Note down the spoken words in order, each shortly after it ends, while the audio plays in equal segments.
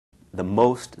the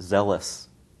most zealous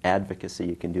advocacy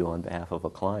you can do on behalf of a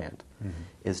client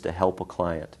is to help a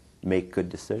client make good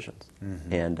decisions.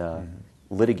 And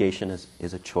litigation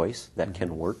is a choice that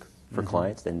can work for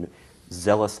clients, and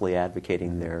zealously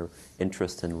advocating their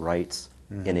interests and rights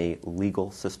in a legal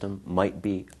system might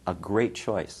be a great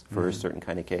choice for a certain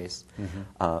kind of case.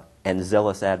 And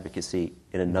zealous advocacy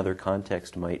in another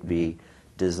context might be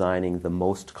designing the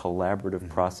most collaborative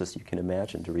process you can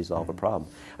imagine to resolve a problem.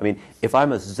 I mean, if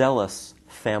I'm a zealous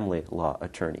family law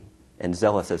attorney, and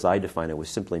zealous as I define it, which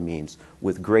simply means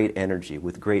with great energy,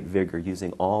 with great vigor,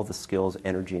 using all the skills,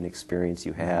 energy, and experience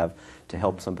you have to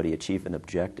help somebody achieve an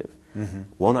objective,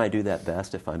 won't I do that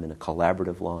best if I'm in a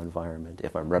collaborative law environment,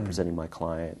 if I'm representing my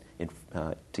client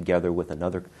together with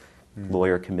another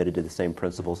lawyer committed to the same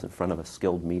principles in front of a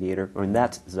skilled mediator? I mean,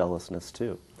 that's zealousness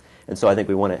too. And so I think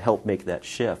we want to help make that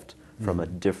shift from a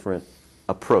different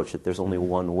approach, that there's only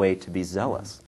one way to be zealous.